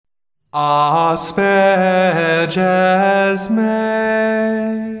Asperges me,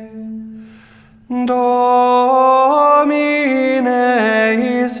 Domine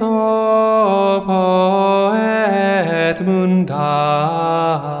isopo et mundabor,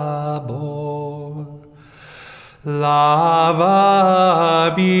 lavabis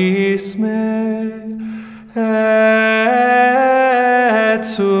me, et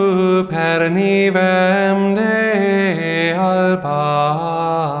super nivem de albabor.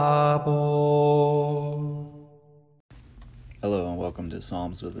 Hello and welcome to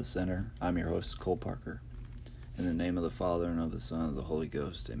Psalms with a Sinner. I'm your host, Cole Parker. In the name of the Father, and of the Son, and of the Holy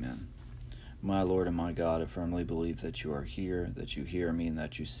Ghost, amen. My Lord and my God, I firmly believe that you are here, that you hear me, and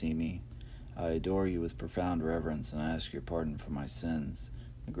that you see me. I adore you with profound reverence, and I ask your pardon for my sins,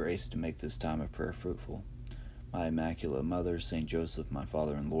 the grace to make this time of prayer fruitful. My Immaculate Mother, Saint Joseph, my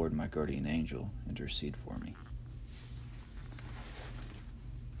Father and Lord, my guardian angel, intercede for me.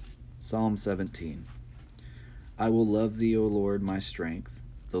 Psalm 17. I will love thee, O Lord, my strength.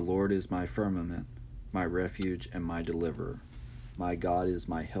 The Lord is my firmament, my refuge and my deliverer. My God is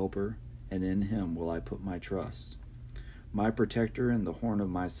my helper, and in him will I put my trust. My protector and the horn of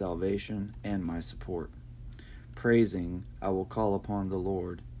my salvation and my support. Praising, I will call upon the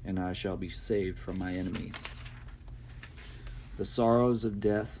Lord, and I shall be saved from my enemies. The sorrows of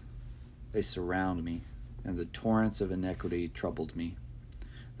death, they surround me, and the torrents of iniquity troubled me.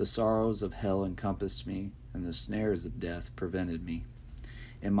 The sorrows of hell encompassed me, and the snares of death prevented me.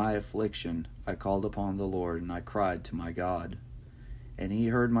 In my affliction I called upon the Lord, and I cried to my God. And he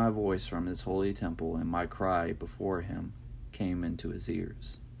heard my voice from his holy temple, and my cry before him came into his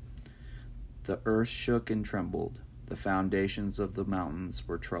ears. The earth shook and trembled, the foundations of the mountains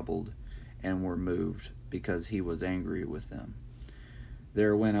were troubled, and were moved, because he was angry with them.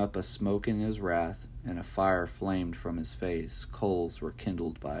 There went up a smoke in his wrath, and a fire flamed from his face, coals were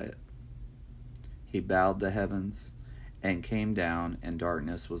kindled by it. He bowed the heavens, and came down, and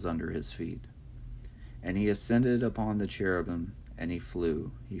darkness was under his feet. And he ascended upon the cherubim, and he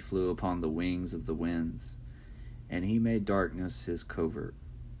flew upon the wings of the winds, and he made darkness his covert.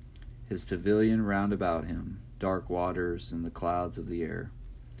 His pavilion round about him, dark waters and the clouds of the air.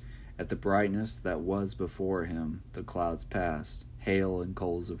 At the brightness that was before him, the clouds passed, hail and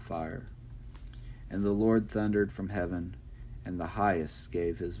coals of fire. And the Lord thundered from heaven, and the highest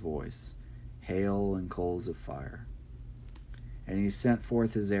gave his voice, hail and coals of fire. And he sent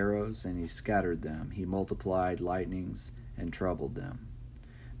forth his arrows, and he scattered them. He multiplied lightnings, and troubled them.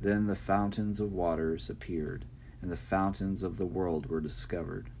 Then the fountains of waters appeared, and the fountains of the world were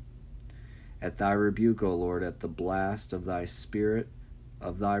discovered. At thy rebuke, O Lord, at the blast of thy spirit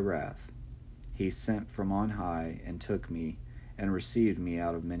of thy wrath, he sent from on high, and took me, and received me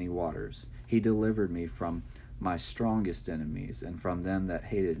out of many waters. He delivered me from my strongest enemies, and from them that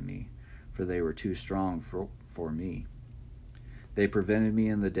hated me, for they were too strong for me. They prevented me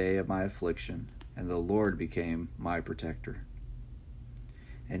in the day of my affliction, and the Lord became my protector.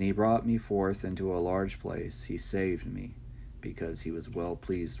 And he brought me forth into a large place. He saved me, because he was well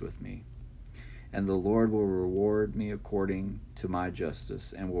pleased with me. And the Lord will reward me according to my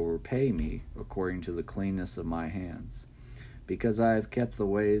justice, and will repay me according to the cleanness of my hands, because I have kept the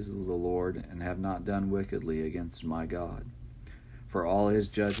ways of the Lord, and have not done wickedly against my God. For all his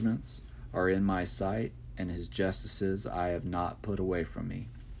judgments are in my sight, and his justices I have not put away from me.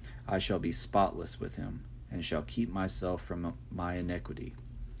 I shall be spotless with him, and shall keep myself from my iniquity.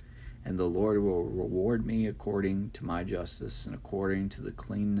 And the Lord will reward me according to my justice, and according to the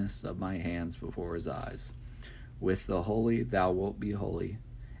cleanness of my hands before his eyes. With the holy thou wilt be holy,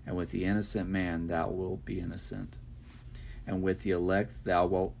 and with the innocent man thou wilt be innocent. And with the elect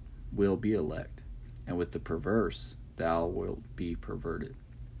thou wilt be elect, and with the perverse thou wilt be perverted.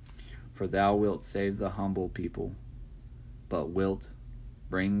 For thou wilt save the humble people, but wilt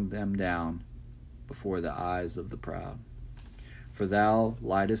bring them down before the eyes of the proud. For thou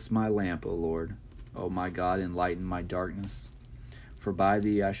lightest my lamp, O Lord. O my God, enlighten my darkness. For by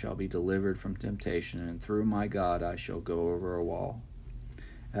thee I shall be delivered from temptation, and through my God I shall go over a wall.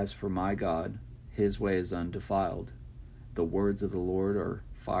 As for my God, his way is undefiled. The words of the Lord are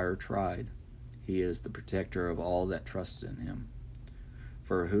fire tried. He is the protector of all that trust in him.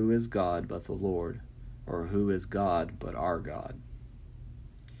 For who is God but the Lord, or who is God but our God?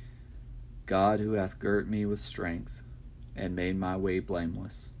 God, who hath girt me with strength, and made my way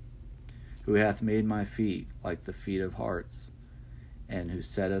blameless, who hath made my feet like the feet of harts, and who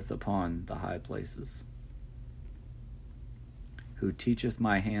setteth upon the high places, who teacheth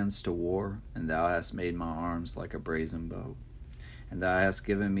my hands to war, and thou hast made my arms like a brazen bow. And thou hast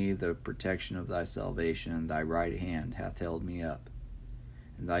given me the protection of thy salvation, and thy right hand hath held me up.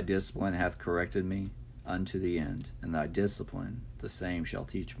 And thy discipline hath corrected me unto the end, and thy discipline the same shall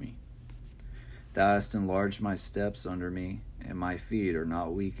teach me. Thou hast enlarged my steps under me, and my feet are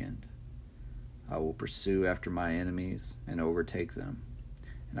not weakened. I will pursue after my enemies and overtake them,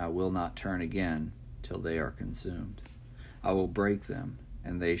 and I will not turn again till they are consumed. I will break them,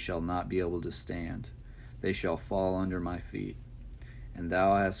 and they shall not be able to stand. They shall fall under my feet. And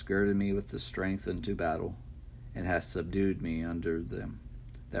thou hast girded me with the strength unto battle, and hast subdued me under them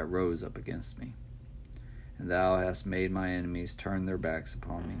that rose up against me. And thou hast made my enemies turn their backs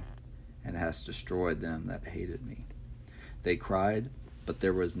upon me, and hast destroyed them that hated me. They cried, but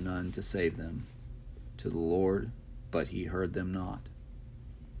there was none to save them. To the Lord, but he heard them not.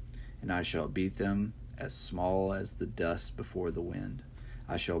 And I shall beat them as small as the dust before the wind.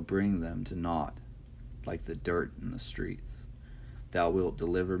 I shall bring them to naught, like the dirt in the streets. Thou wilt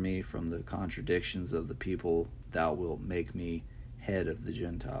deliver me from the contradictions of the people. Thou wilt make me head of the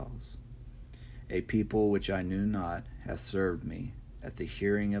Gentiles. A people which I knew not hath served me. At the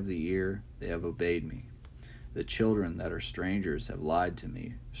hearing of the ear they have obeyed me. The children that are strangers have lied to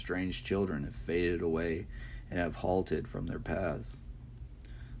me. Strange children have faded away, and have halted from their paths.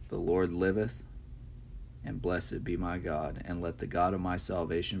 The Lord liveth, and blessed be my God, and let the God of my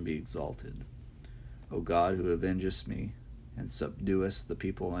salvation be exalted. O God, who avengest me, and subduest the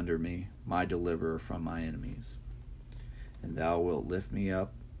people under me, my deliverer from my enemies. And thou wilt lift me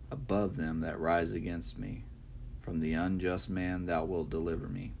up above them that rise against me. From the unjust man thou wilt deliver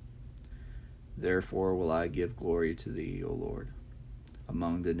me. Therefore will I give glory to thee, O Lord.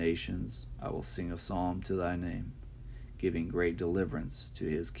 Among the nations I will sing a psalm to thy name, giving great deliverance to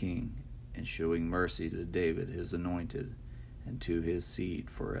his king, and shewing mercy to David his anointed, and to his seed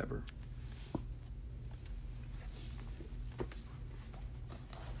forever.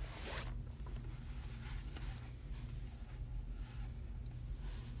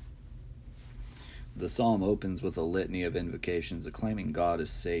 The psalm opens with a litany of invocations acclaiming God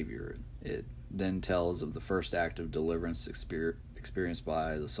as Savior. It then tells of the first act of deliverance experienced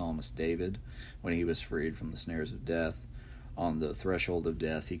by the psalmist David when he was freed from the snares of death. On the threshold of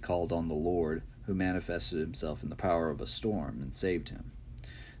death, he called on the Lord, who manifested himself in the power of a storm and saved him.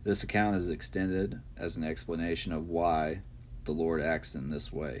 This account is extended as an explanation of why the Lord acts in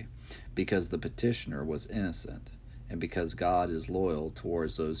this way, because the petitioner was innocent, and because God is loyal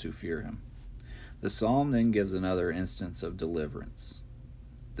towards those who fear him. The psalm then gives another instance of deliverance,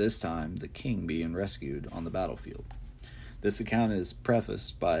 this time the king being rescued on the battlefield. This account is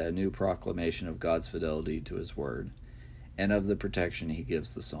prefaced by a new proclamation of God's fidelity to his word, and of the protection he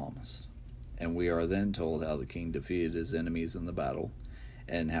gives the psalmist. And we are then told how the king defeated his enemies in the battle,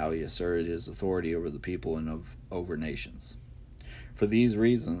 and how he asserted his authority over the people and over nations. For these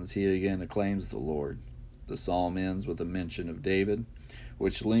reasons, he again acclaims the Lord. The psalm ends with a mention of David,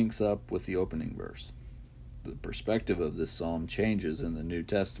 which links up with the opening verse. The perspective of this psalm changes in the New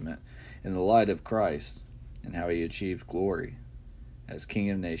Testament in the light of Christ and how he achieved glory as King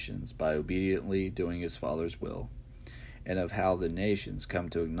of nations by obediently doing his Father's will, and of how the nations come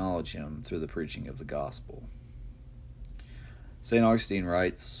to acknowledge him through the preaching of the gospel. St. Augustine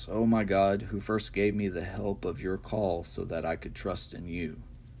writes, O my God, who first gave me the help of your call so that I could trust in you,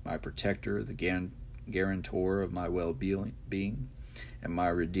 my protector, the guarantor of my well-being, and my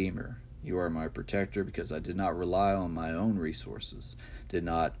Redeemer. You are my protector because I did not rely on my own resources, did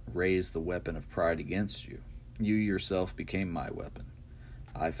not raise the weapon of pride against you. You yourself became my weapon.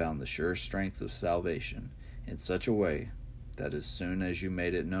 I found the sure strength of salvation in such a way that as soon as you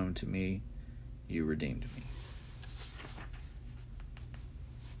made it known to me, you redeemed me.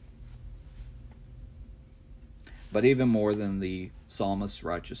 But even more than the psalmist's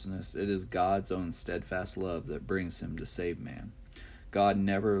righteousness, it is God's own steadfast love that brings him to save man. God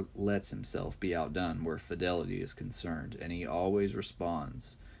never lets himself be outdone where fidelity is concerned, and he always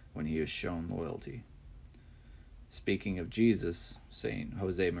responds when he is shown loyalty. Speaking of Jesus, St.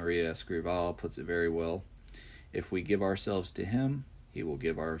 Jose Maria Escrivá puts it very well. If we give ourselves to him, he will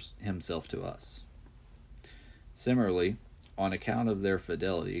give himself to us. Similarly, on account of their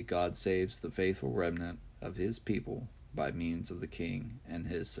fidelity, God saves the faithful remnant of his people by means of the king and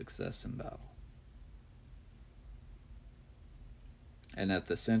his success in battle. And at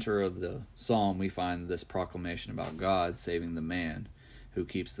the center of the psalm, we find this proclamation about God saving the man who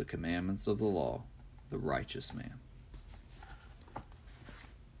keeps the commandments of the law, the righteous man.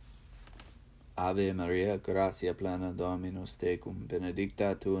 Ave Maria, gratia plena Dominus tecum,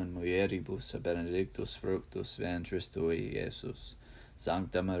 benedicta tu in mulieribus, benedictus fructus ventris tui, Iesus.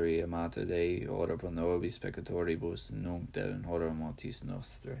 Sancta Maria, Mater Dei, ora pro nobis peccatoribus, nunc et in hora mortis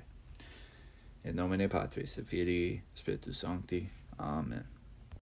nostrae. In nomine Patris et Filii Spiritus Sancti. Amen.